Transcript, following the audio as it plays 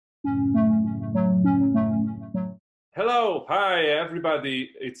Hello, hi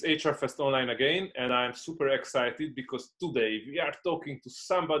everybody. It's HR Fest Online again, and I'm super excited because today we are talking to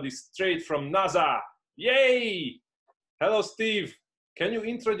somebody straight from NASA. Yay! Hello, Steve. Can you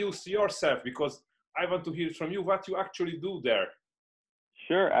introduce yourself? Because I want to hear from you what you actually do there.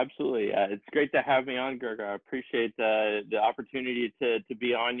 Sure, absolutely. It's great to have me on, Gerga. I appreciate the opportunity to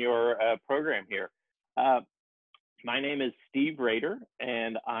be on your program here. My name is Steve Rader,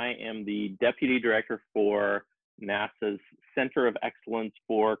 and I am the Deputy Director for NASA's Center of Excellence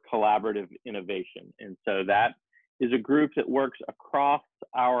for Collaborative Innovation. And so that is a group that works across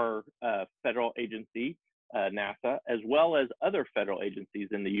our federal agency, NASA, as well as other federal agencies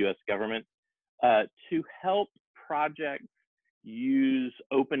in the US government to help projects use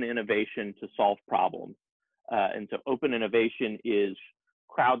open innovation to solve problems. And so open innovation is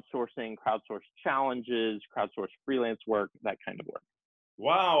crowdsourcing, crowdsource challenges, crowdsource freelance work, that kind of work.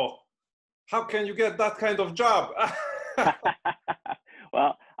 Wow. How can you get that kind of job?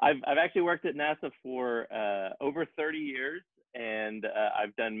 Well, I've actually worked at NASA for over 30 years, and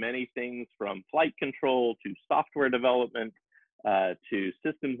I've done many things from flight control to software development to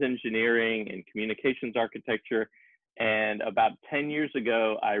systems engineering and communications architecture. And about 10 years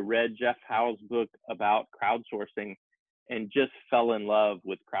ago, I read Jeff Howe's book about crowdsourcing and just fell in love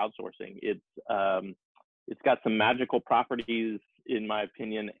with crowdsourcing. It's got some magical properties, in my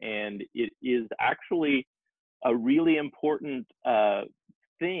opinion, and it is actually a really important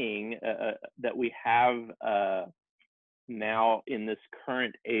thing that we have now in this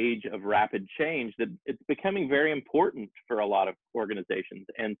current age of rapid change, that it's becoming very important for a lot of organizations.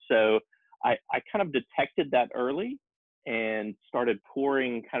 And so I kind of detected that early and started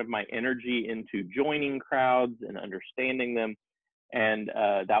pouring kind of my energy into joining crowds and understanding them. And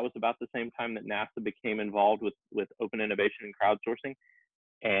that was about the same time that NASA became involved with open innovation and crowdsourcing.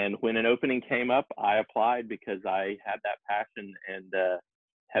 And when an opening came up, I applied because I had that passion and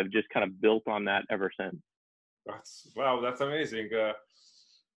have just kind of built on that ever since. Wow, that's amazing.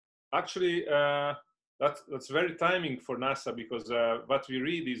 Actually, that's very timing for NASA, because what we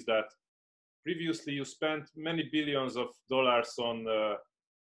read is that previously you spent many billions of dollars on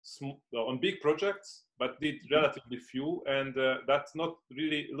big projects, but did relatively few, and that's not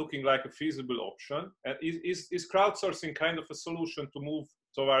really looking like a feasible option. And is crowdsourcing kind of a solution to move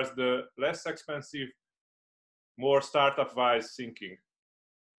towards the less expensive, more startup-wise thinking?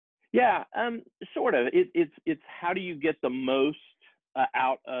 Yeah, sort of. It's how do you get the most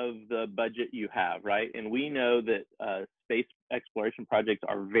out of the budget you have, right? And we know that space exploration projects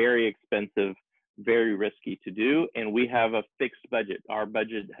are very expensive, very risky to do, and we have a fixed budget. Our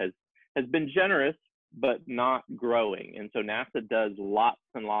budget has been generous, but not growing. And so NASA does lots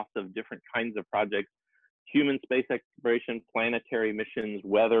and lots of different kinds of projects: human space exploration, planetary missions,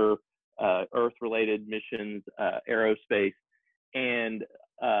 weather, Earth-related missions, aerospace, and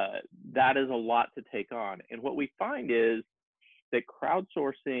that is a lot to take on. And what we find is that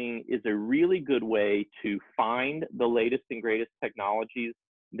crowdsourcing is a really good way to find the latest and greatest technologies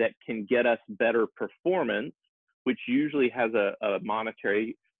that can get us better performance, which usually has a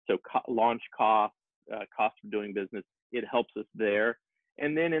monetary, so launch cost, cost of doing business, it helps us there.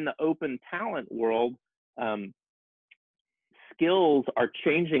 And then in the open talent world, skills are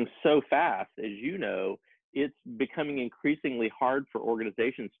changing so fast, as you know, it's becoming increasingly hard for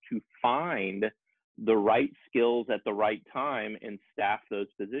organizations to find the right skills at the right time and staff those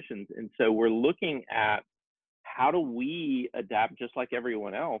positions. And so we're looking at how do we adapt, just like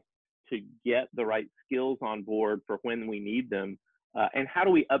everyone else, to get the right skills on board for when we need them, and how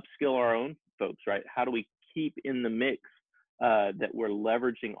do we upskill our own folks, right? How do we keep in the mix that we're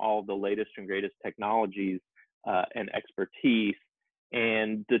leveraging all the latest and greatest technologies and expertise.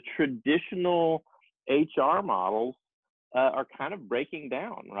 And the traditional HR models are kind of breaking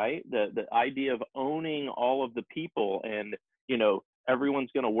down, right? The idea of owning all of the people and, you know,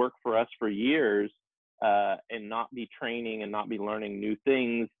 everyone's going to work for us for years and not be training and not be learning new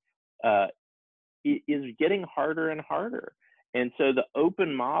things is getting harder and harder. And so the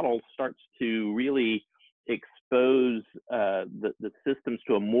open model starts to really expose the systems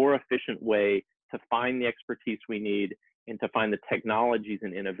to a more efficient way to find the expertise we need and to find the technologies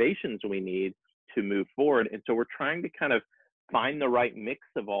and innovations we need to move forward. And so we're trying to kind of find the right mix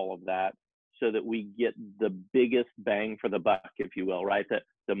of all of that so that we get the biggest bang for the buck, if you will, right? That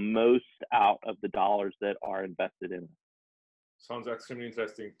the most out of the dollars that are invested in. Sounds extremely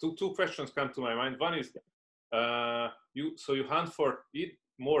interesting. Two questions come to my mind. One is, you hunt for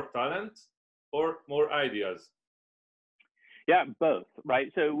more talent or more ideas? Yeah, both,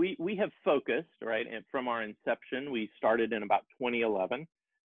 right? So we have focused, right? And from our inception, we started in about 2011.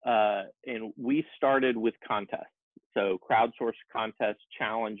 And we started with contests. So crowdsourced contests,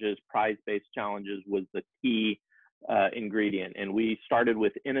 challenges, prize-based challenges was the key ingredient. And we started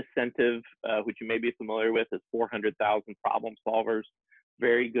with Incentive, which you may be familiar with as 400,000 problem solvers,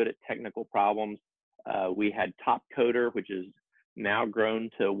 very good at technical problems. We had Top Coder, which is now grown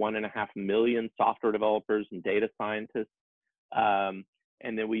to 1.5 million software developers and data scientists.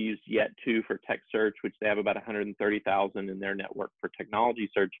 And then we used Yet2 for tech search, which they have about 130,000 in their network for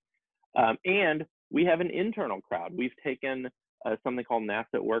technology search. And we have an internal crowd. We've taken something called NASA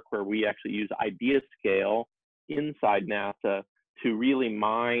at Work, where we actually use idea scale inside NASA to really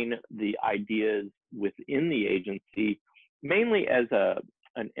mine the ideas within the agency, mainly as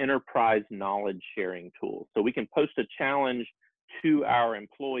an enterprise knowledge sharing tool. So we can post a challenge to our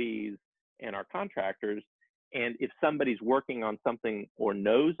employees and our contractors, and if somebody's working on something or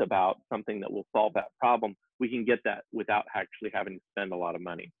knows about something that will solve that problem, we can get that without actually having to spend a lot of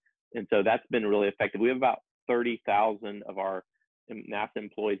money. And so that's been really effective. We have about 30,000 of our NASA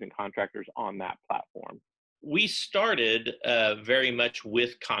employees and contractors on that platform. We started very much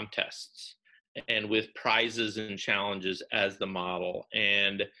with contests and with prizes and challenges as the model.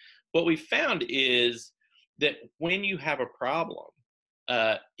 And what we found is that when you have a problem,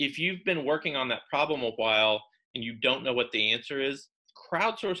 if you've been working on that problem a while and you don't know what the answer is,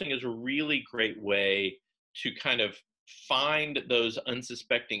 crowdsourcing is a really great way to kind of find those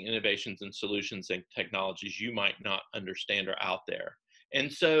unsuspecting innovations and solutions and technologies you might not understand are out there.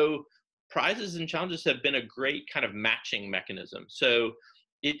 And so prizes and challenges have been a great kind of matching mechanism. So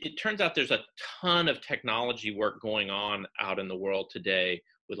it turns out there's a ton of technology work going on out in the world today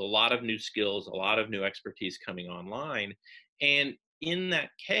with a lot of new skills, a lot of new expertise coming online. And in that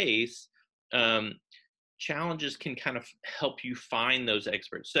case, challenges can kind of help you find those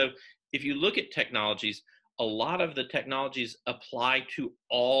experts. So if you look at technologies, a lot of the technologies apply to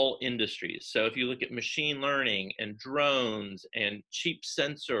all industries. So if you look at machine learning and drones and cheap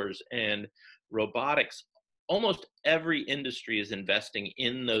sensors and robotics, almost every industry is investing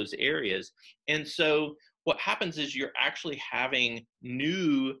in those areas. And so what happens is you're actually having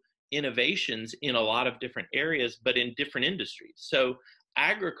new innovations in a lot of different areas, but in different industries. So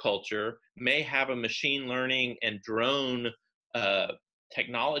agriculture may have a machine learning and drone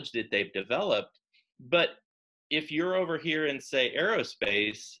technology that they've developed, but if you're over here in, say,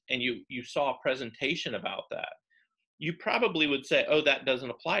 aerospace, and you saw a presentation about that, you probably would say, oh, that doesn't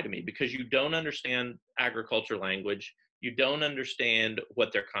apply to me, because you don't understand agriculture language, you don't understand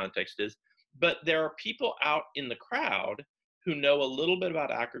what their context is. But there are people out in the crowd who know a little bit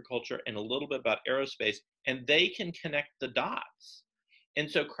about agriculture and a little bit about aerospace, and they can connect the dots. And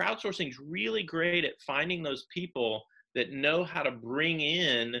so crowdsourcing is really great at finding those people that know how to bring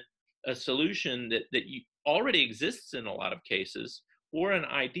in a solution that you already exists in a lot of cases, or an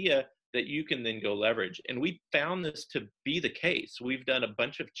idea that you can then go leverage. And we found this to be the case. We've done a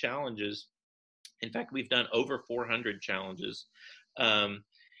bunch of challenges. In fact, we've done over 400 challenges. And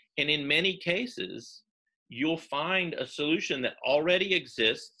in many cases, you'll find a solution that already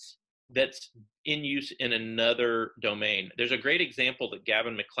exists that's in use in another domain. There's a great example that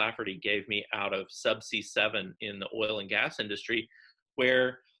Gavin McClafferty gave me out of Subsea 7 in the oil and gas industry,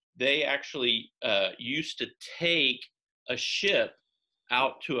 where they actually used to take a ship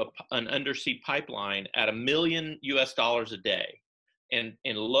out to an undersea pipeline at $1 million a day and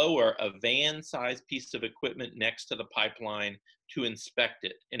lower a van-sized piece of equipment next to the pipeline to inspect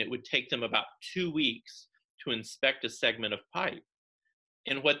it. And it would take them about 2 weeks to inspect a segment of pipe.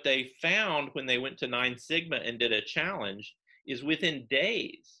 And what they found when they went to 9 Sigma and did a challenge is within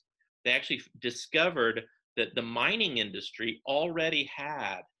days, they actually discovered that the mining industry already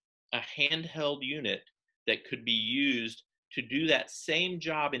had a handheld unit that could be used to do that same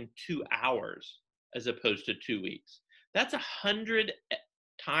job in 2 hours as opposed to 2 weeks. That's 100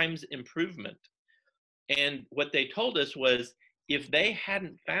 times improvement. And what they told us was if they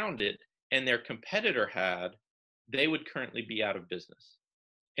hadn't found it and their competitor had, they would currently be out of business.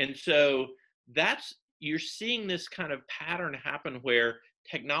 And so you're seeing this kind of pattern happen where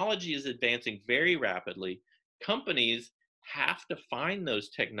technology is advancing very rapidly. Companies have to find those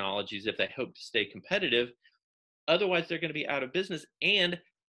technologies if they hope to stay competitive. Otherwise, they're going to be out of business, and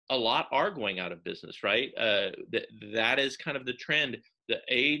a lot are going out of business, right? That is kind of the trend. The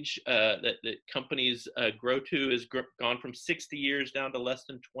age that companies grow to has gone from 60 years down to less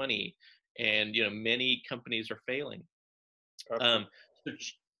than 20, and many companies are failing. So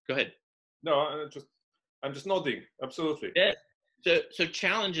go ahead. No, I'm just nodding. Absolutely. Yeah. So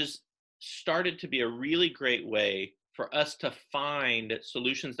challenges started to be a really great way for us to find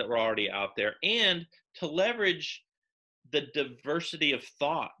solutions that were already out there and to leverage the diversity of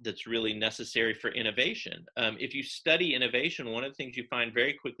thought that's really necessary for innovation. If you study innovation, one of the things you find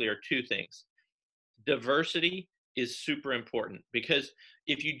very quickly are two things. Diversity is super important, because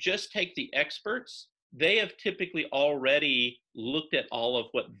if you just take the experts, they have typically already looked at all of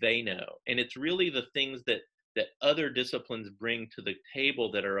what they know. And it's really the things that other disciplines bring to the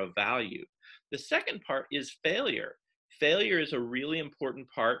table that are of value. The second part is failure. Failure is a really important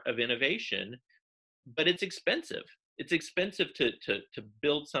part of innovation, but it's expensive. It's expensive to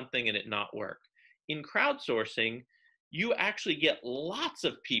build something and it not work. In crowdsourcing, you actually get lots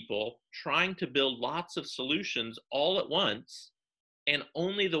of people trying to build lots of solutions all at once, and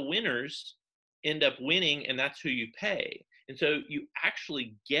only the winners end up winning, and that's who you pay. And so you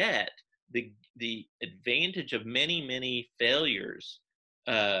actually get the advantage of many failures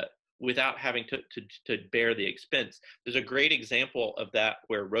without having to bear the expense. There's a great example of that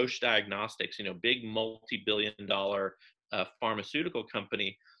where Roche Diagnostics, big multi-billion-dollar pharmaceutical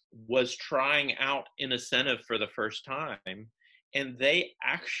company, was trying out incentive for the first time, and they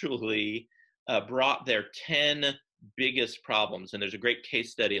actually brought their 10 biggest problems. And there's a great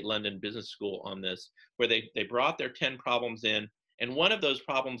case study at London Business School on this, where they brought their 10 problems in. And one of those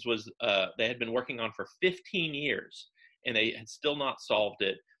problems was they had been working on for 15 years, and they had still not solved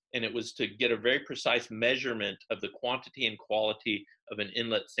it. And it was to get a very precise measurement of the quantity and quality of an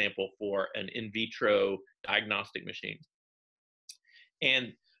inlet sample for an in vitro diagnostic machine.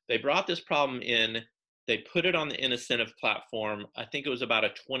 And they brought this problem in, they put it on the incentive platform. I think it was about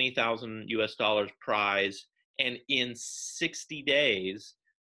a $20,000 prize. And in 60 days,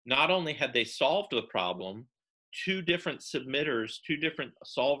 not only had they solved the problem, two different submitters, two different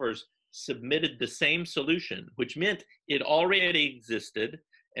solvers submitted the same solution, which meant it already existed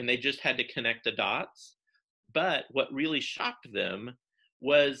and they just had to connect the dots. But what really shocked them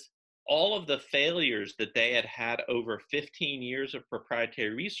was all of the failures that they had had over 15 years of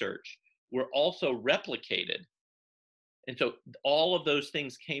proprietary research were also replicated. And so all of those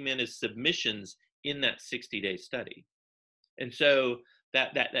things came in as submissions in that 60-day study. And so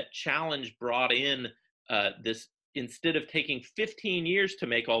that challenge brought in this, instead of taking 15 years to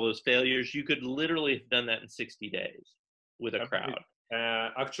make all those failures, you could literally have done that in 60 days with a crowd.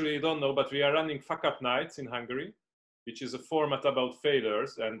 Actually, I don't know, but we are running Fuck Up Nights in Hungary, which is a format about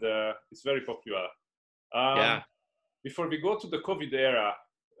failures, and it's very popular. Yeah. Before we go to the COVID era,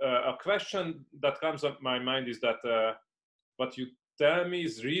 a question that comes up my mind is that what you tell me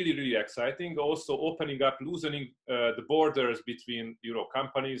is really exciting. Also opening up, loosening the borders between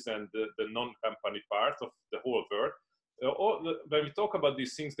companies and the non-company part of the whole world. When we talk about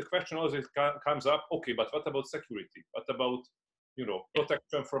these things, the question always comes up, okay, but what about security? What about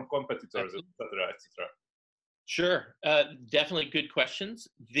protection from competitors, etc., etc.? Sure, definitely good questions.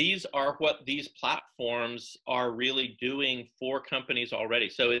 These are what these platforms are really doing for companies already.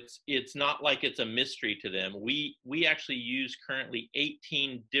 So it's not like it's a mystery to them. We actually use currently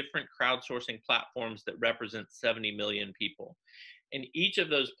 18 different crowdsourcing platforms that represent 70 million people. And each of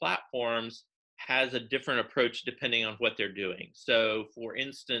those platforms has a different approach depending on what they're doing. So for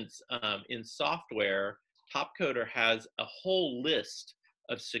instance, in software, Topcoder has a whole list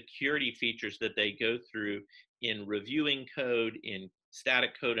of security features that they go through in reviewing code, in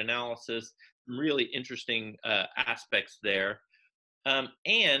static code analysis, really interesting aspects there.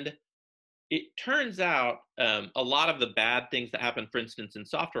 And it turns out a lot of the bad things that happen, for instance, in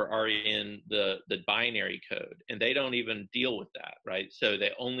software are in the binary code, and they don't even deal with that, right? So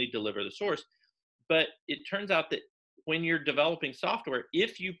they only deliver the source. But it turns out that when you're developing software,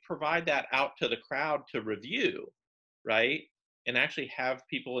 if you provide that out to the crowd to review, right, and actually have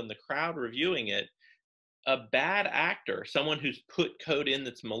people in the crowd reviewing it, a bad actor, someone who's put code in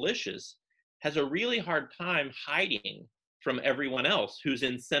that's malicious, has a really hard time hiding from everyone else who's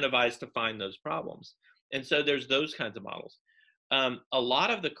incentivized to find those problems. And so there's those kinds of models. A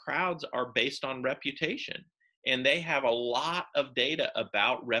lot of the crowds are based on reputation, and they have a lot of data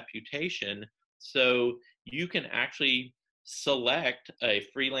about reputation. So you can actually select a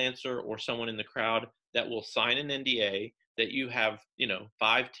freelancer or someone in the crowd that will sign an NDA that you have,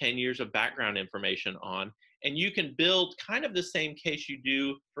 5-10 years of background information on, and you can build kind of the same case you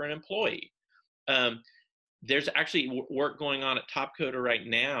do for an employee. There's actually work going on at Topcoder right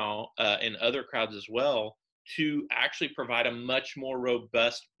now and other crowds as well to actually provide a much more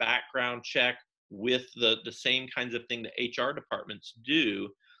robust background check with the same kinds of thing that HR departments do.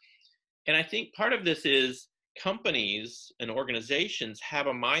 And I think part of this is companies and organizations have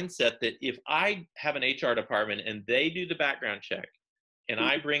a mindset that if I have an HR department and they do the background check and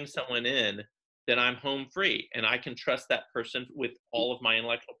I bring someone in, then I'm home free and I can trust that person with all of my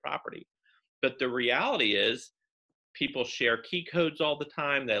intellectual property. But the reality is People share key codes all the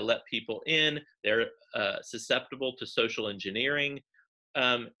time. They let people in. They're susceptible to social engineering.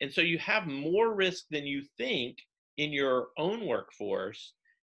 And so you have more risk than you think in your own workforce,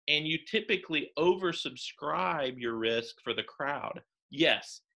 and you typically oversubscribe your risk for the crowd.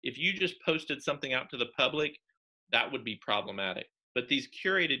 Yes, if you just posted something out to the public, that would be problematic. But these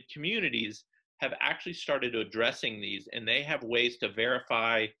curated communities have actually started addressing these, and they have ways to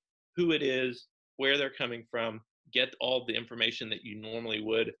verify who it is, where they're coming from, get all the information that you normally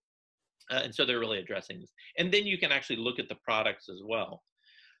would. And so they're really addressing this. And then you can actually look at the products as well.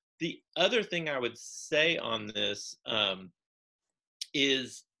 The other thing I would say on this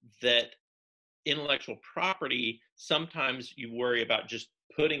is that intellectual property, sometimes you worry about just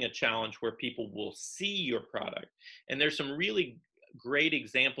putting a challenge where people will see your product. And there's some really great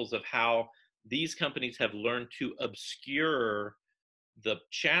examples of how these companies have learned to obscure the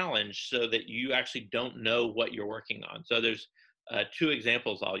challenge so that you actually don't know what you're working on. So there's two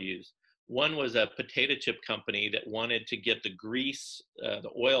examples I'll use. One was a potato chip company that wanted to get the grease, the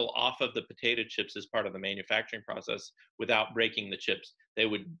oil off of the potato chips as part of the manufacturing process without breaking the chips. They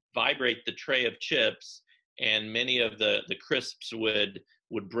would vibrate the tray of chips, and many of the crisps would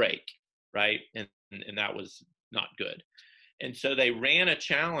break, right? And that was not good. And so they ran a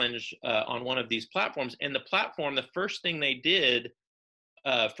challenge on one of these platforms. And the platform, the first thing they did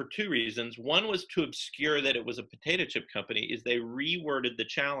for two reasons. One was to obscure that it was a potato chip company, is they reworded the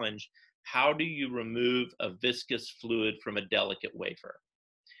challenge. How do you remove a viscous fluid from a delicate wafer?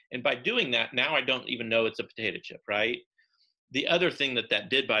 And by doing that, now I don't even know it's a potato chip, right? The other thing that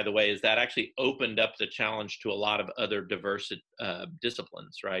did, by the way, is that actually opened up the challenge to a lot of other diverse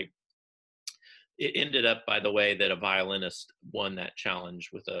disciplines, right? It ended up, by the way, that a violinist won that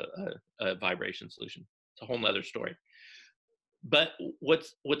challenge with a vibration solution. It's a whole nother story. But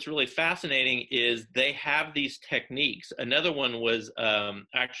what's really fascinating is they have these techniques. Another one was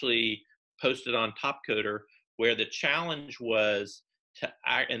actually posted on Topcoder, where the challenge was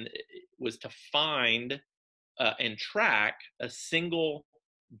to find and track a single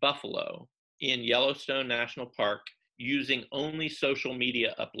buffalo in Yellowstone National Park using only social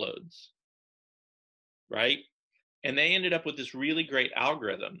media uploads, right? And they ended up with this really great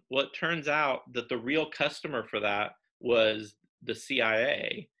algorithm. Well, it turns out that the real customer for that was the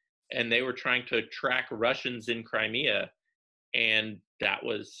CIA, and they were trying to track Russians in Crimea, and that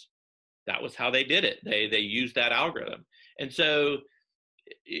was how they did it. They used that algorithm. And so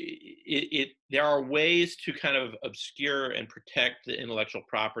there are ways to kind of obscure and protect the intellectual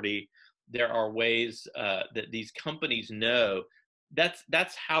property. There are ways that these companies know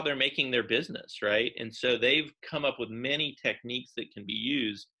that's how they're making their business, right? And so they've come up with many techniques that can be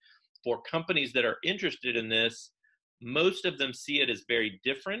used for companies that are interested in this. Most of them see it as very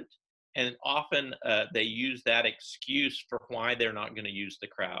different, and often they use that excuse for why they're not going to use the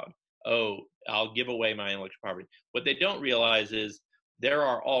crowd. Oh, I'll give away my intellectual property. What they don't realize is there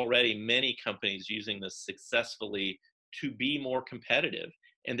are already many companies using this successfully to be more competitive,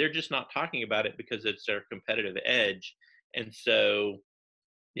 and they're just not talking about it because it's their competitive edge. And so,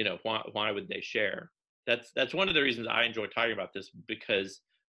 you know, why would they share? That's one of the reasons I enjoy talking about this, because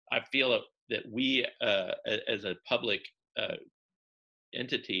I feel that we, as a public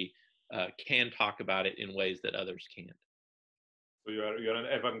entity, can talk about it in ways that others can't. So you're an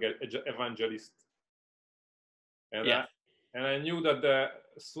evangelist, and yeah. I knew that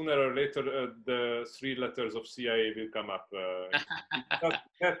sooner or later the three letters of CIA will come up.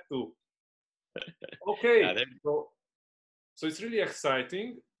 That too. Okay, Yeah, so it's really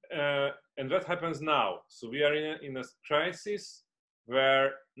exciting, and what happens now? So we are in a crisis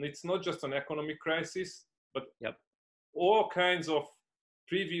where it's not just an economic crisis, but all kinds of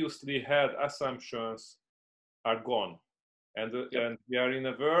previously held assumptions are gone. And we are in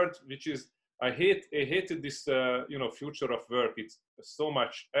a world which is, I hated this, future of work. It's so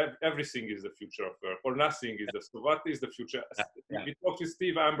much, everything is the future of work, or nothing is the, so what is the future? We talked with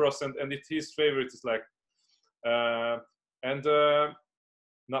Steve Ambrose, and his favorite is like, but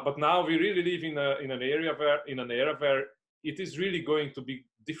now we really live in an era where it is really going to be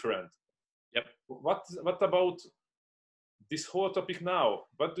different. Yep. What about this whole topic now?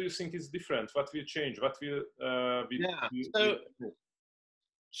 What do you think is different? What will change? What will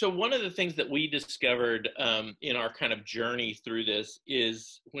So one of the things that we discovered in our kind of journey through this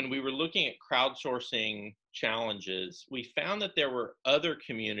is when we were looking at crowdsourcing challenges, we found that there were other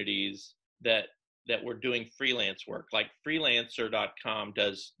communities that were doing freelance work, like freelancer.com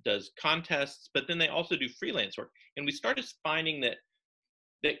does contests, but then they also do freelance work. And we started finding that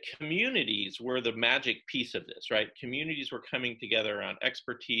communities were the magic piece of this, right? Communities were coming together around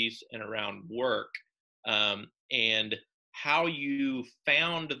expertise and around work. and how you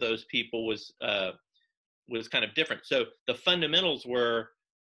found those people was kind of different. So the fundamentals were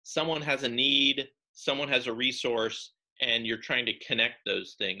someone has a need, someone has a resource, and you're trying to connect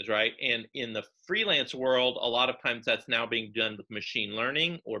those things, right? And in the freelance world, a lot of times that's now being done with machine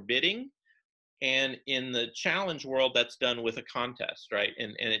learning or bidding. And in the challenge world, that's done with a contest, right?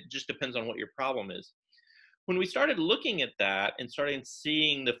 And it just depends on what your problem is. When we started looking at that and started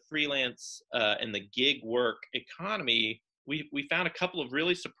seeing the freelance and the gig work economy, we found a couple of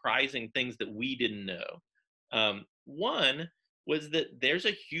really surprising things that we didn't know. One was that there's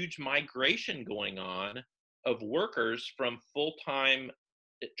a huge migration going on of workers from full-time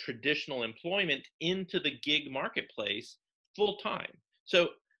traditional employment into the gig marketplace full-time. So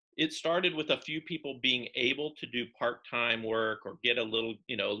it started with a few people being able to do part-time work or get a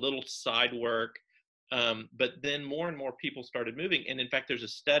little side work. But then more and more people started moving. And in fact, there's a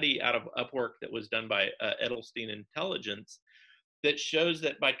study out of Upwork that was done by Edelstein Intelligence that shows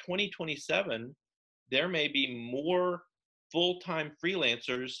that by 2027, there may be more full-time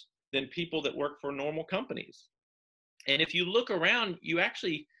freelancers than people that work for normal companies. And if you look around, you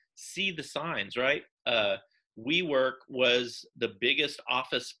actually see the signs, right? WeWork was the biggest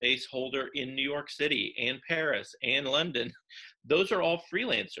office space holder in New York City and Paris and London. Those are all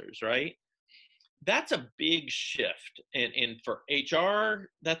freelancers, right? That's a big shift. And for HR,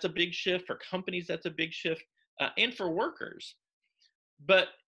 that's a big shift. For companies, that's a big shift. And for workers. But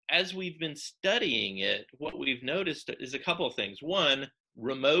as we've been studying it, what we've noticed is a couple of things. One,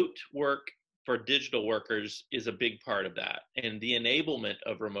 remote work for digital workers is a big part of that, and the enablement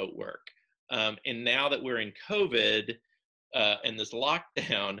of remote work. And now that we're in COVID and this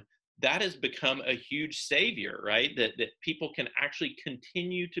lockdown, that has become a huge savior, right? That people can actually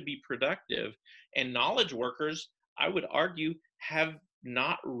continue to be productive. And knowledge workers, I would argue, have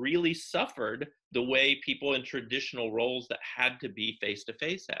not really suffered the way people in traditional roles that had to be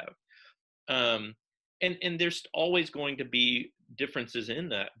face-to-face have. And there's always going to be differences in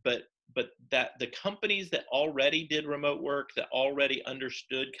that, but that the companies that already did remote work, that already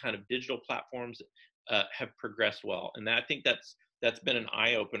understood kind of digital platforms, have progressed well. And I think that's been an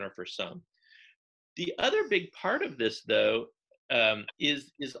eye-opener for some. The other big part of this, though,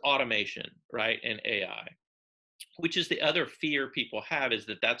 is automation, right, and AI, which is the other fear people have, is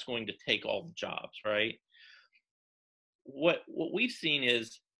that that's going to take all the jobs, right? What we've seen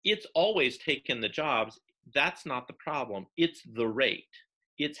is it's always taken the jobs. That's not the problem. It's the rate.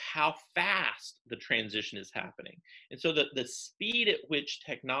 It's how fast the transition is happening. And so the speed at which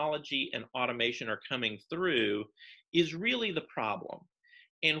technology and automation are coming through is really the problem.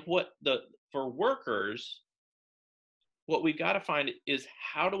 And for workers, what we've got to find is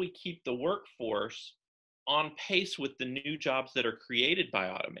how do we keep the workforce on pace with the new jobs that are created by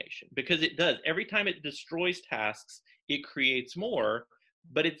automation? Because it does. Every time it destroys tasks, it creates more,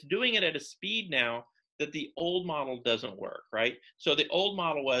 but it's doing it at a speed now that the old model doesn't work, right? So the old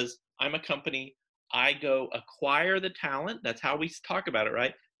model was, I'm a company, I go acquire the talent. That's how we talk about it,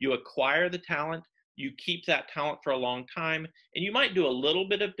 right? You acquire the talent, you keep that talent for a long time, and you might do a little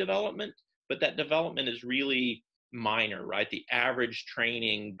bit of development, but that development is really minor, right? The average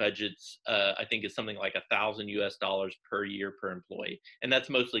training budgets, I think, is something like $1,000 per year per employee. And that's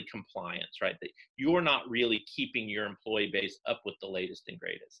mostly compliance, right? That you're not really keeping your employee base up with the latest and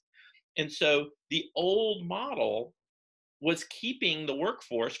greatest. And so the old model was keeping the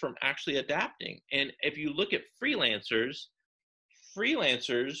workforce from actually adapting. And if you look at freelancers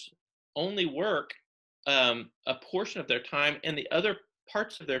only work a portion of their time, and the other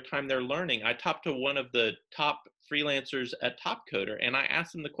parts of their time they're learning. I talked to one of the top freelancers at Topcoder, and I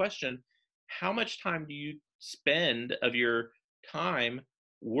asked him the question, how much time do you spend of your time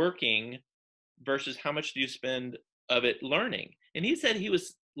working versus how much do you spend of it learning? And he said he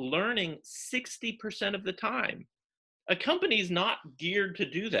was learning 60% of the time. A company's not geared to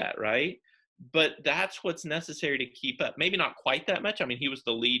do that, right? But that's what's necessary to keep up. Maybe not quite that much. I mean, he was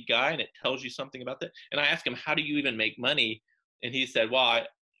the lead guy, and it tells you something about that. And I asked him, how do you even make money? And he said, well,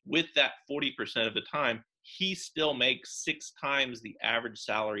 with that 40% of the time, he still makes 6 times the average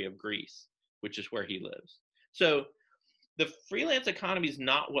salary of Greece, which is where he lives. So the freelance economy is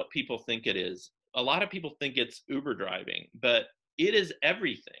not what people think it is. A lot of people think it's Uber driving, but it is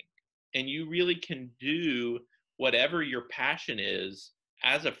everything. And you really can do whatever your passion is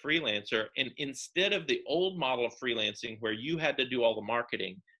as a freelancer. And instead of the old model of freelancing where you had to do all the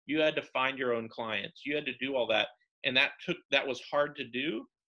marketing, you had to find your own clients, you had to do all that, and that was hard to do.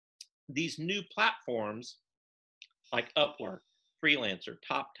 These new platforms like Upwork, Freelancer,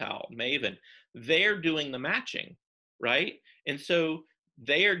 TopTal, Maven, they're doing the matching, right? And so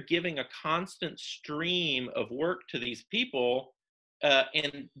they are giving a constant stream of work to these people.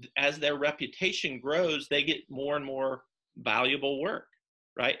 And as their reputation grows, they get more and more valuable work,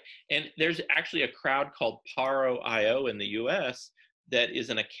 right? And there's actually a crowd called Paro.io in the US that is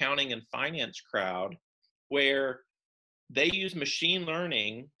an accounting and finance crowd where they use machine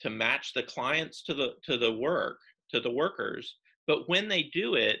learning to match the clients to the workers. But when they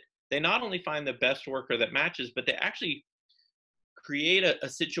do it, they not only find the best worker that matches, but they actually create a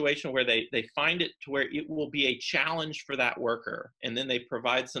situation where they find it to where it will be a challenge for that worker. And then they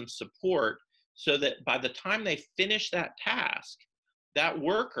provide some support so that by the time they finish that task, that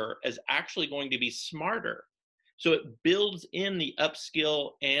worker is actually going to be smarter. So it builds in the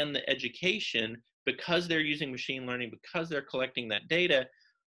upskill and the education because they're using machine learning, because they're collecting that data.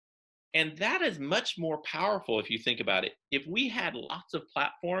 And that is much more powerful if you think about it. If we had lots of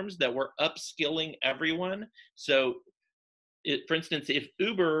platforms that were upskilling everyone, so for instance, if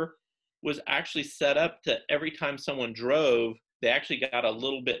Uber was actually set up to every time someone drove, they actually got a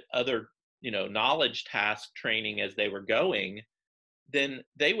little bit other, knowledge task training as they were going, then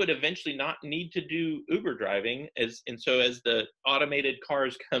they would eventually not need to do Uber driving. And so as the automated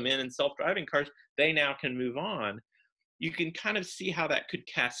cars come in and self-driving cars, they now can move on. You can kind of see how that could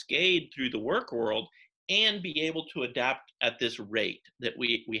cascade through the work world and be able to adapt at this rate that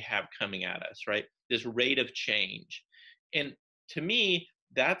we have coming at us, right? This rate of change. And to me,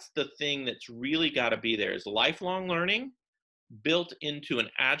 that's the thing that's really got to be there, is lifelong learning built into an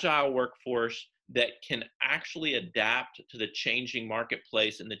agile workforce that can actually adapt to the changing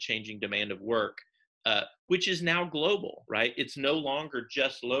marketplace and the changing demand of work, which is now global, right? It's no longer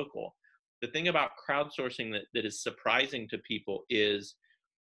just local. The thing about crowdsourcing that is surprising to people is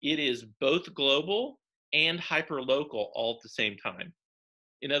it is both global and hyper-local all at the same time.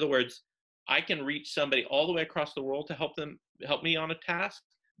 In other words, I can reach somebody all the way across the world to help me on a task,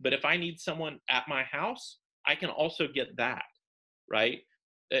 but if I need someone at my house, I can also get that, right?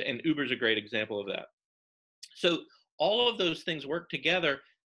 And Uber's a great example of that. So all of those things work together.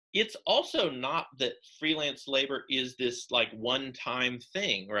 It's also not that freelance labor is this like one-time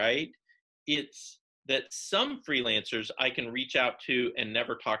thing, right? It's that some freelancers I can reach out to and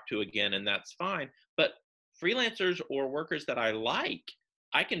never talk to again, and that's fine. But freelancers or workers that I like,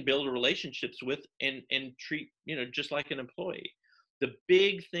 I can build relationships with and treat, just like an employee. The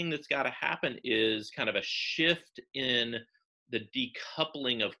big thing that's got to happen is kind of a shift in the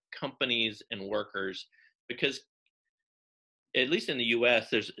decoupling of companies and workers, because at least in the US,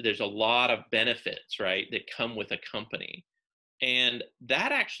 there's a lot of benefits, right, that come with a company. And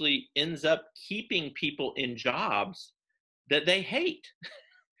that actually ends up keeping people in jobs that they hate,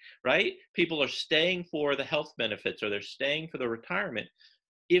 right? People are staying for the health benefits or they're staying for the retirement.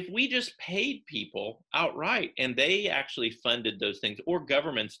 If we just paid people outright and they actually funded those things, or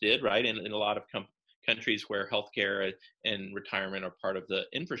governments did, right? In a lot of countries where healthcare and retirement are part of the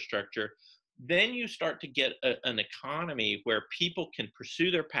infrastructure, then you start to get an economy where people can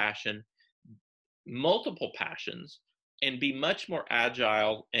pursue their passion, multiple passions, and be much more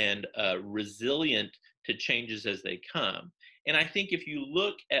agile and resilient to changes as they come. And I think if you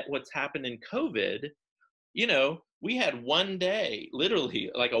look at what's happened in COVID, we had one day,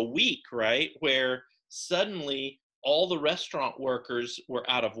 literally like a week, right, where suddenly all the restaurant workers were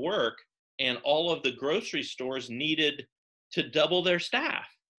out of work and all of the grocery stores needed to double their staff.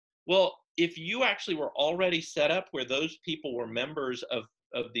 Well, if you actually were already set up where those people were members of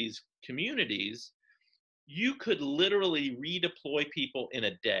these communities, you could literally redeploy people in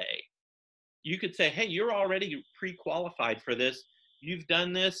a day. You could say, hey, you're already pre-qualified for this. You've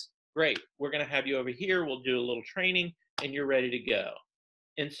done this. Great. We're going to have you over here. We'll do a little training and you're ready to go.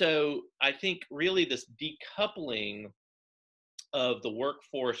 And so I think really this decoupling of the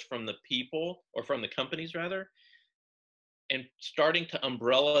workforce from the people, or from the companies rather, and starting to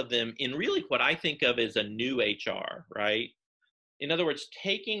umbrella them in really what I think of as a new HR, right? In other words,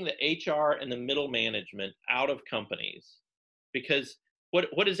 taking the HR and the middle management out of companies, because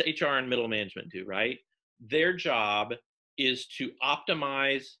what does HR and middle management do, right? Their job is to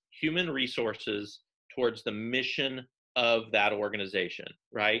optimize human resources towards the mission of that organization,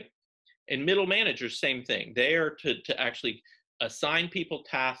 right? And middle managers, same thing. They are to actually assign people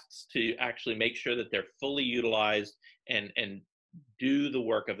tasks to actually make sure that they're fully utilized and do the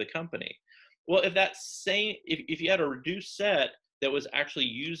work of the company. Well, if you had a reduced set that was actually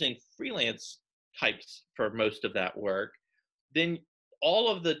using freelance types for most of that work, then all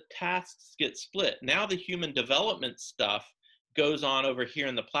of the tasks get split. Now the human development stuff goes on over here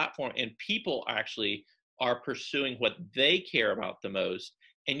in the platform, and people actually are pursuing what they care about the most.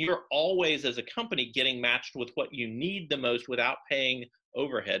 And you're always, as a company, getting matched with what you need the most without paying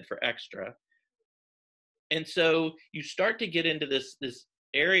overhead for extra. And so you start to get into this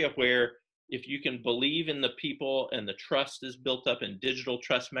area where if you can believe in the people and the trust is built up in digital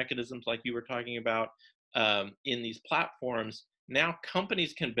trust mechanisms like you were talking about in these platforms, now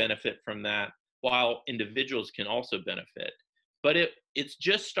companies can benefit from that while individuals can also benefit. But it's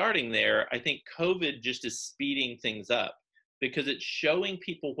just starting there. I think COVID just is speeding things up because it's showing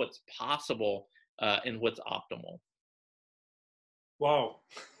people what's possible and what's optimal. Wow,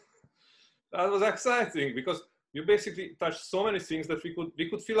 that was exciting because you basically touched so many things that we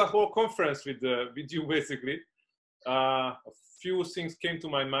could fill a whole conference with you basically. A few things came to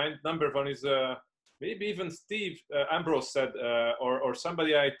my mind. Number one is maybe even Steve Ambrose said, or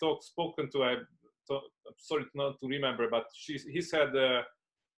somebody I spoken to. I'm sorry not to remember, but he said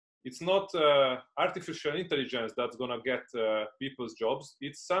it's not artificial intelligence that's gonna get people's jobs.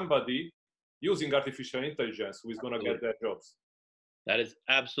 It's somebody using artificial intelligence who is gonna get their jobs. That is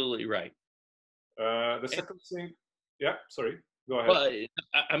absolutely right. The second thing, yeah, sorry, go ahead. Well,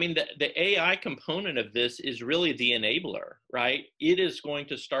 I mean, the AI component of this is really the enabler, right? It is going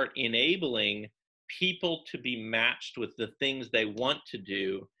to start enabling people to be matched with the things they want to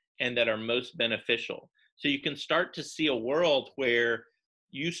do and that are most beneficial. So you can start to see a world where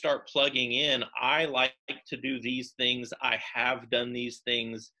you start plugging in, I like to do these things, I have done these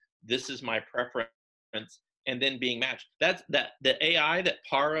things, this is my preference, and then being matched. That's the AI that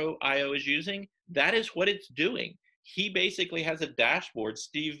Paro.io is using, that is what it's doing. He basically has a dashboard.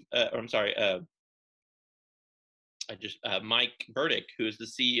 Mike Burdick, who is the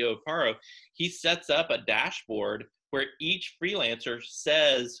CEO of Paro, he sets up a dashboard where each freelancer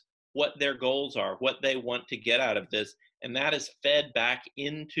says what their goals are, what they want to get out of this, and that is fed back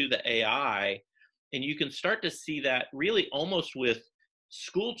into the AI. And you can start to see that really almost with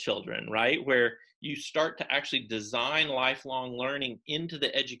school children, right? Where you start to actually design lifelong learning into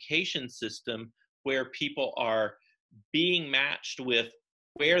the education system where people are being matched with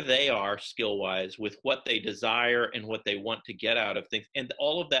where they are skill-wise, with what they desire and what they want to get out of things. And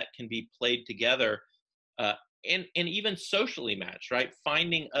all of that can be played together and even socially matched, right?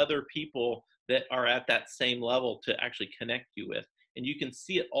 Finding other people that are at that same level to actually connect you with. And you can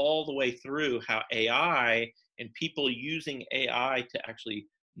see it all the way through how AI and people using AI to actually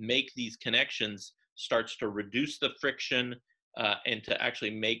make these connections starts to reduce the friction and to actually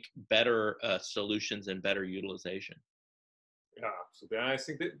make better solutions and better utilization. Yeah, absolutely. And I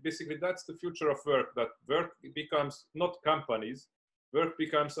think that basically that's the future of work, that work becomes not companies, work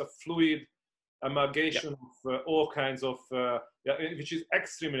becomes a fluid amalgamation of all kinds of, which is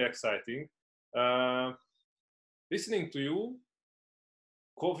extremely exciting. Listening to you,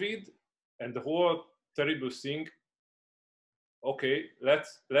 COVID and the whole terrible thing, okay,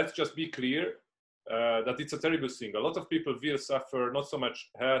 let's just be clear that it's a terrible thing. A lot of people will suffer, not so much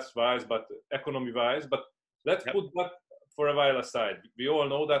health-wise, but economy-wise, but let's put that for a while aside. We all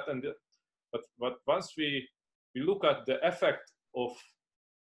know that, but once we look at the effect of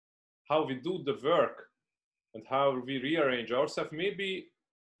how we do the work and how we rearrange ourselves, maybe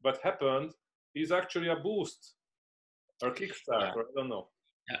what happened is actually a boost or kickstart, or I don't know.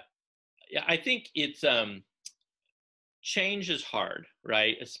 Yeah, I think it's change is hard,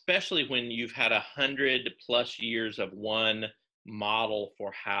 right? Especially when you've had 100+ years of one model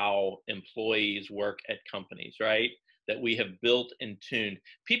for how employees work at companies, right? That we have built and tuned.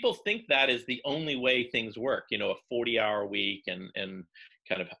 People think that is the only way things work, you know, a 40-hour week and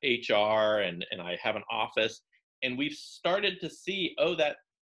kind of HR and I have an office. And we've started to see, oh, that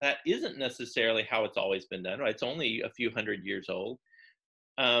isn't necessarily how it's always been done, right? It's only a few hundred years old.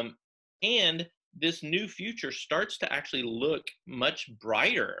 And this new future starts to actually look much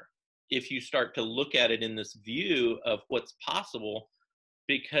brighter if you start to look at it in this view of what's possible.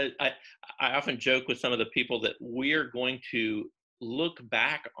 Because I often joke with some of the people that we're going to look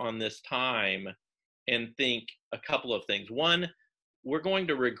back on this time and think a couple of things. One, we're going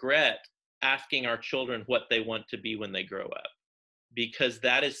to regret asking our children what they want to be when they grow up, because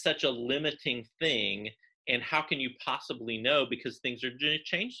that is such a limiting thing. And how can you possibly know, because things are going to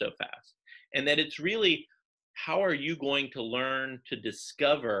change so fast? And that it's really, how are you going to learn to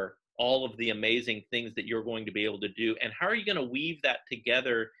discover all of the amazing things that you're going to be able to do? And how are you going to weave that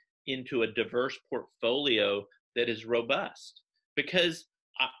together into a diverse portfolio that is robust? Because,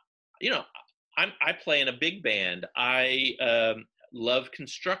 I play in a big band. I love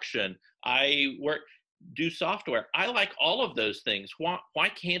construction. I do software. I like all of those things. Why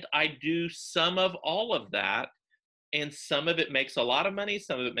can't I do some of all of that? And some of it makes a lot of money,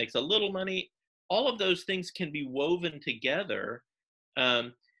 some of it makes a little money. All of those things can be woven together.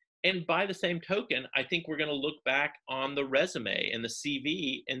 And by the same token, I think we're going to look back on the resume and the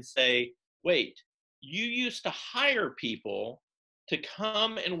CV and say, wait, you used to hire people to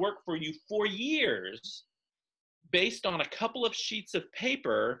come and work for you for years based on a couple of sheets of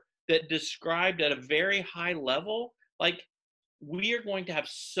paper that described at a very high level. Like, we are going to have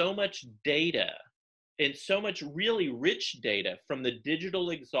so much data and so much really rich data from the digital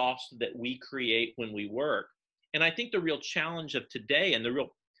exhaust that we create when we work. And I think the real challenge of today, and the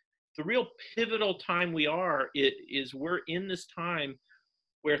real pivotal time we are, is we're in this time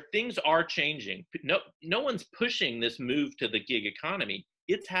where things are changing. No one's pushing this move to the gig economy.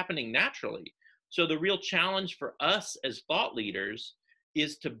 It's happening naturally. So the real challenge for us as thought leaders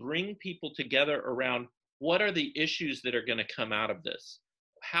is to bring people together around what are the issues that are going to come out of this?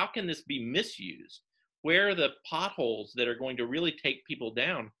 How can this be misused? Where are the potholes that are going to really take people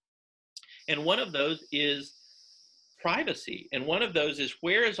down? And one of those is privacy. And one of those is,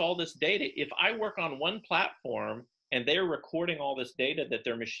 where is all this data? If I work on one platform and they're recording all this data that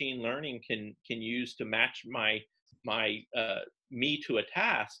their machine learning can use to match me to a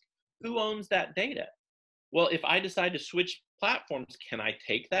task, who owns that data? Well, if I decide to switch platforms, can I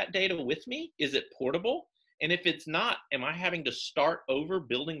take that data with me? Is it portable? And if it's not, am I having to start over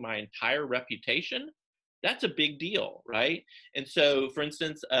building my entire reputation? That's a big deal, right? And so, for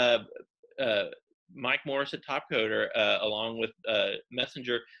instance, Mike Morris at Topcoder, along with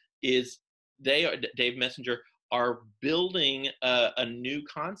Messenger, Dave Messenger, are building a new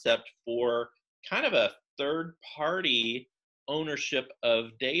concept for kind of a third-party ownership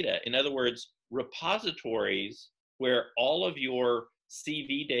of data. In other words, repositories where all of your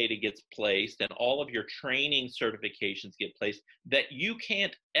CV data gets placed and all of your training certifications get placed that you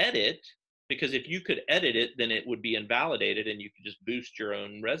can't edit, because if you could edit it, then it would be invalidated and you could just boost your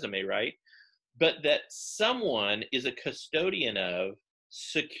own resume, right? But that someone is a custodian of,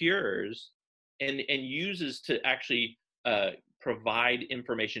 secures, and uses to actually provide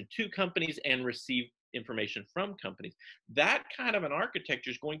information to companies and receive information from companies. That kind of an architecture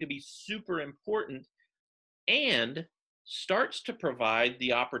is going to be super important, and starts to provide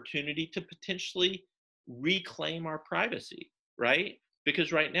the opportunity to potentially reclaim our privacy, right?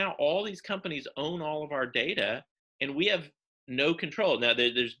 Because right now, all these companies own all of our data, and we have no control. Now,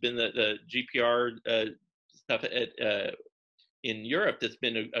 there's been the GDPR stuff in Europe that's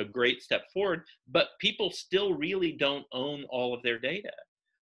been a great step forward, but people still really don't own all of their data.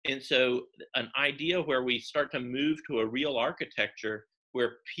 And so an idea where we start to move to a real architecture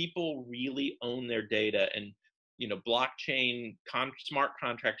where people really own their data, and blockchain smart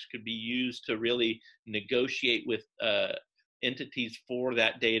contracts could be used to really negotiate with entities for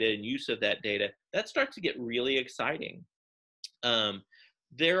that data and use of that data, that starts to get really exciting.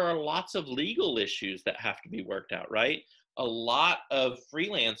 There are lots of legal issues that have to be worked out, right? A lot of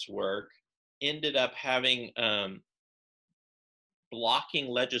freelance work ended up having blocking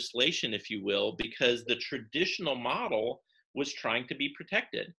legislation, if you will, because the traditional model was trying to be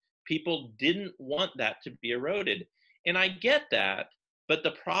protected. People didn't want that to be eroded. And I get that, but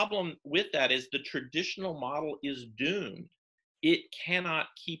the problem with that is the traditional model is doomed. It cannot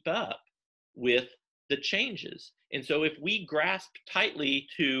keep up with the changes. And so if we grasp tightly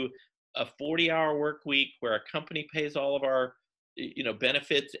to a 40-hour work week where a company pays all of our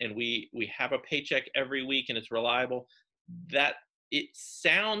benefits, and we have a paycheck every week and it's reliable, that it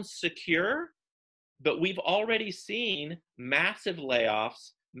sounds secure, but we've already seen massive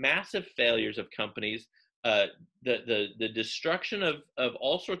layoffs, massive failures of companies, the destruction of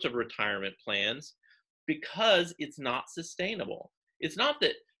all sorts of retirement plans, because it's not sustainable. It's not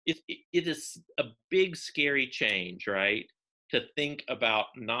that it is a big, scary change, right? To think about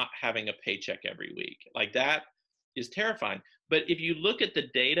not having a paycheck every week. Like, that is terrifying. But if you look at the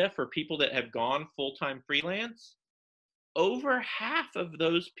data for people that have gone full-time freelance, over half of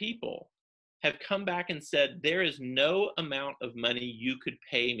those people have come back and said, there is no amount of money you could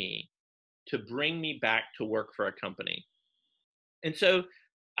pay me to bring me back to work for a company. And so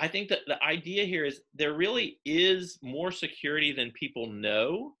I think that the idea here is there really is more security than people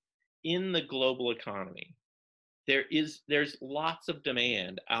know in the global economy. There's lots of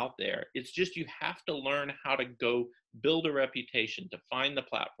demand out there. It's just, you have to learn how to go build a reputation, to find the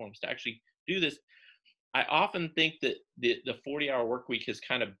platforms to actually do this. I often think that the 40-hour work week has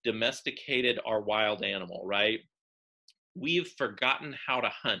kind of domesticated our wild animal, right? We've forgotten how to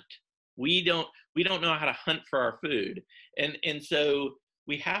hunt. We don't know how to hunt for our food. And so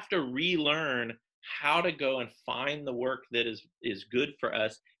we have to relearn how to go and find the work that is good for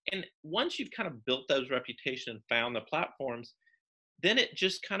us. And once you've kind of built those reputation and found the platforms, then it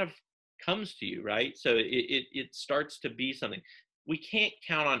just kind of comes to you, right? So it starts to be something. we can't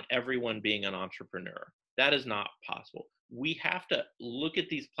count on everyone being an entrepreneur. That is not possible. We have to look at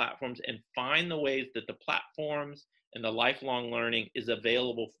these platforms and find the ways that the platforms and the lifelong learning is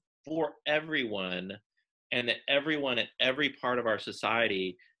available for everyone, and that everyone at every part of our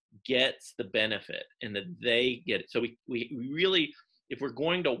society gets the benefit and that they get it. So we really, if we're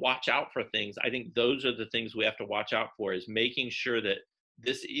going to watch out for things, I think those are the things we have to watch out for, is making sure that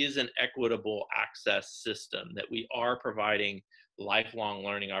this is an equitable access system, that we are providing lifelong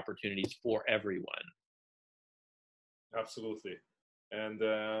learning opportunities for everyone. Absolutely. And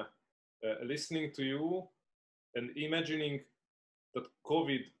listening to you and imagining that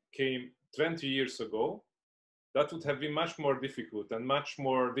COVID came 20 years ago, that would have been much more difficult and much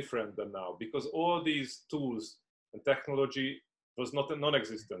more different than now, because all these tools and technology was not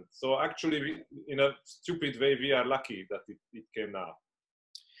non-existent. So actually, in a stupid way, we are lucky that it came now.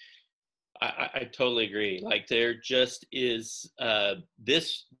 I totally agree. Like, there just is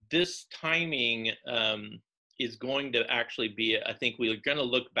this timing is going to actually be, I think we're going to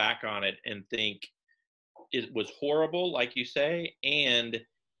look back on it and think it was horrible, like you say, and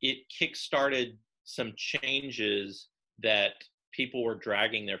it kickstarted some changes that people were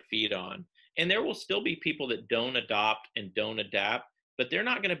dragging their feet on. And there will still be people that don't adopt and don't adapt, but they're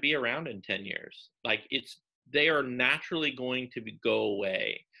not going to be around in 10 years. Like, they are naturally going to go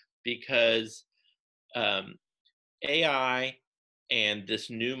away, because AI and this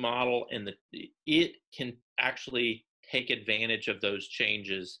new model, and it can actually take advantage of those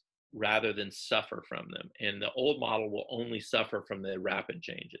changes rather than suffer from them. And the old model will only suffer from the rapid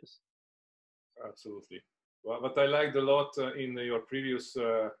changes. Absolutely. Well, what I liked a lot in your previous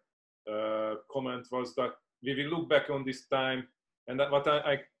comment was that we will look back on this time, and that what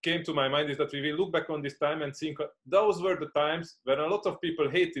I came to my mind is that we will look back on this time and think those were the times when a lot of people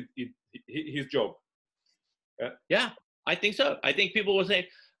hated his job. Yeah, I think so. I think people will say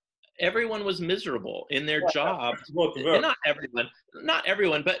everyone was miserable in their jobs. And not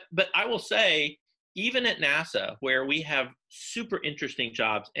everyone, but I will say, even at NASA, where we have super interesting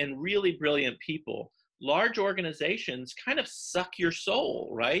jobs and really brilliant people, large organizations kind of suck your soul,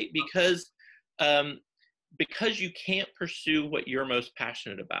 right? Because you can't pursue what you're most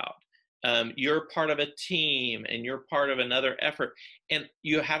passionate about. You're part of a team and you're part of another effort, and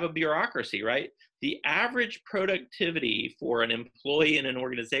you have a bureaucracy, right? The average productivity for an employee in an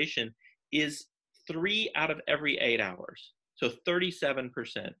organization is 3 out of every 8 hours. So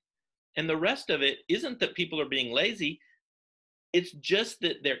 37%. And the rest of it isn't that people are being lazy. It's just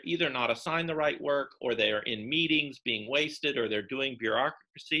that they're either not assigned the right work, or they're in meetings being wasted, or they're doing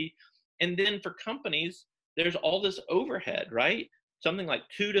bureaucracy. And then for companies, there's all this overhead, right? Something like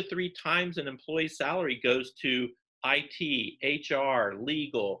 2 to 3 times an employee's salary goes to IT, HR,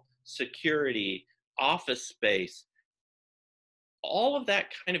 legal, security, office space. All of that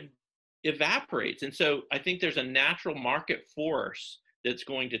kind of evaporates. And so I think there's a natural market force that's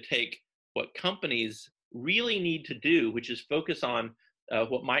going to take what companies really need to do, which is focus on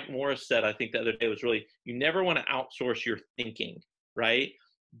what Mike Morris said, I think the other day, was really, you never want to outsource your thinking, right?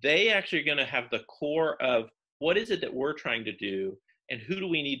 They actually are going to have the core of what is it that we're trying to do, and who do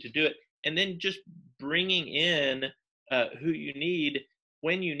we need to do it? And then just bringing in who you need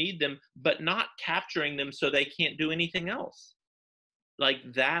when you need them, but not capturing them so they can't do anything else. Like,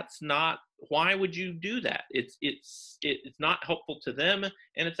 that's not, why would you do that? It's not helpful to them,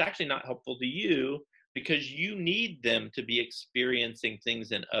 and it's actually not helpful to you, because you need them to be experiencing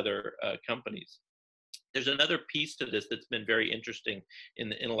things in other companies. There's another piece to this that's been very interesting in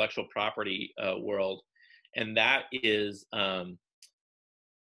the intellectual property world, and that is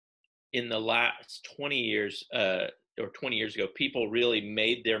in the last 20 years, or 20 years ago, people really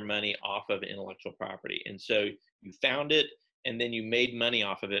made their money off of intellectual property. And so you found it, and then you made money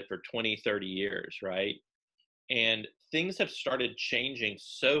off of it for 20, 30 years, right? And things have started changing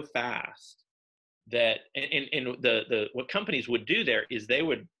so fast that, and what companies would do there is they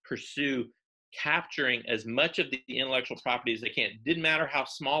would pursue capturing as much of the intellectual property as they can. It didn't matter how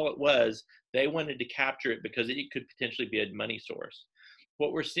small it was, they wanted to capture it because it could potentially be a money source.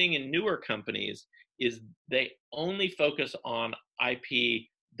 What we're seeing in newer companies is they only focus on IP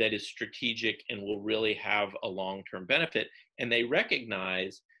that is strategic and will really have a long-term benefit. And they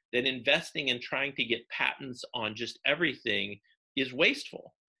recognize that investing in trying to get patents on just everything is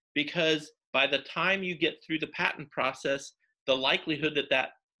wasteful, because by the time you get through the patent process, the likelihood that that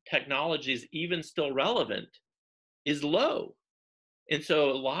technology is even still relevant is low. And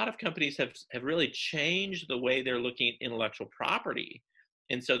so a lot of companies have really changed the way they're looking at intellectual property.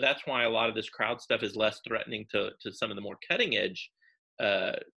 And so that's why a lot of this crowd stuff is less threatening to some of the more cutting edge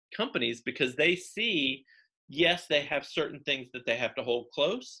companies, because they see yes, they have certain things that they have to hold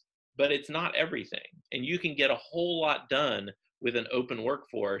close, but it's not everything. And you can get a whole lot done with an open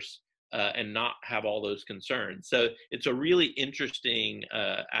workforce and not have all those concerns. So it's a really interesting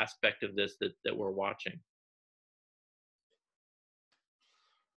aspect of this that we're watching.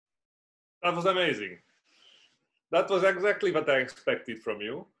 That was amazing. That was exactly what I expected from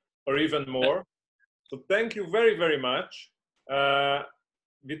you, or even more. So thank you very, very much.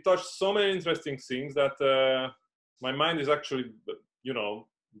 We touched so many interesting things that my mind is actually, you know,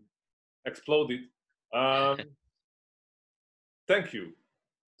 exploded. Thank you.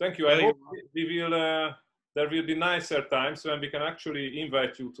 Thank you. I hope we will, there will be nicer times when we can actually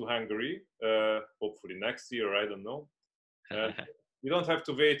invite you to Hungary, hopefully next year, I don't know. We don't have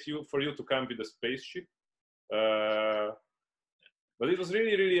to wait for you to come with a spaceship. But it was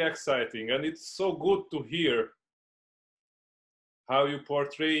really, really exciting, and it's so good to hear how you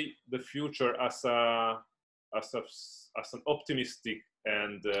portray the future as an optimistic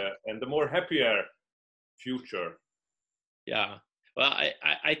and a more happier future. Yeah, well,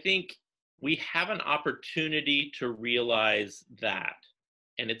 I think we have an opportunity to realize that,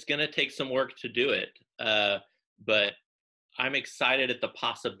 and it's going to take some work to do it. But I'm excited at the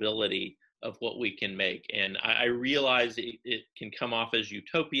possibility of what we can make. And I realize it can come off as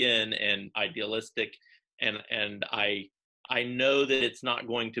utopian and idealistic. And I know that it's not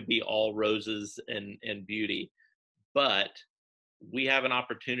going to be all roses and beauty, but we have an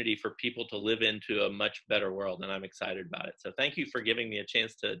opportunity for people to live into a much better world. And I'm excited about it. So thank you for giving me a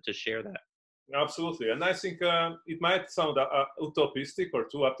chance to share that. Absolutely. And I think it might sound utopistic or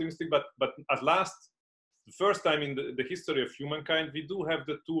too optimistic, but at last, the first time in the history of humankind, we do have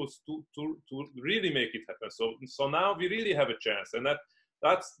the tools to really make it happen. So now we really have a chance, and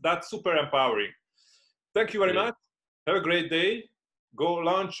that's super empowering. Thank you very much. Have a great day. Go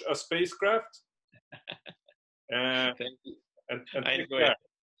launch a spacecraft. Thank you. And I take enjoy care. it.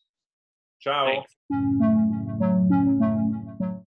 Ciao. Thanks.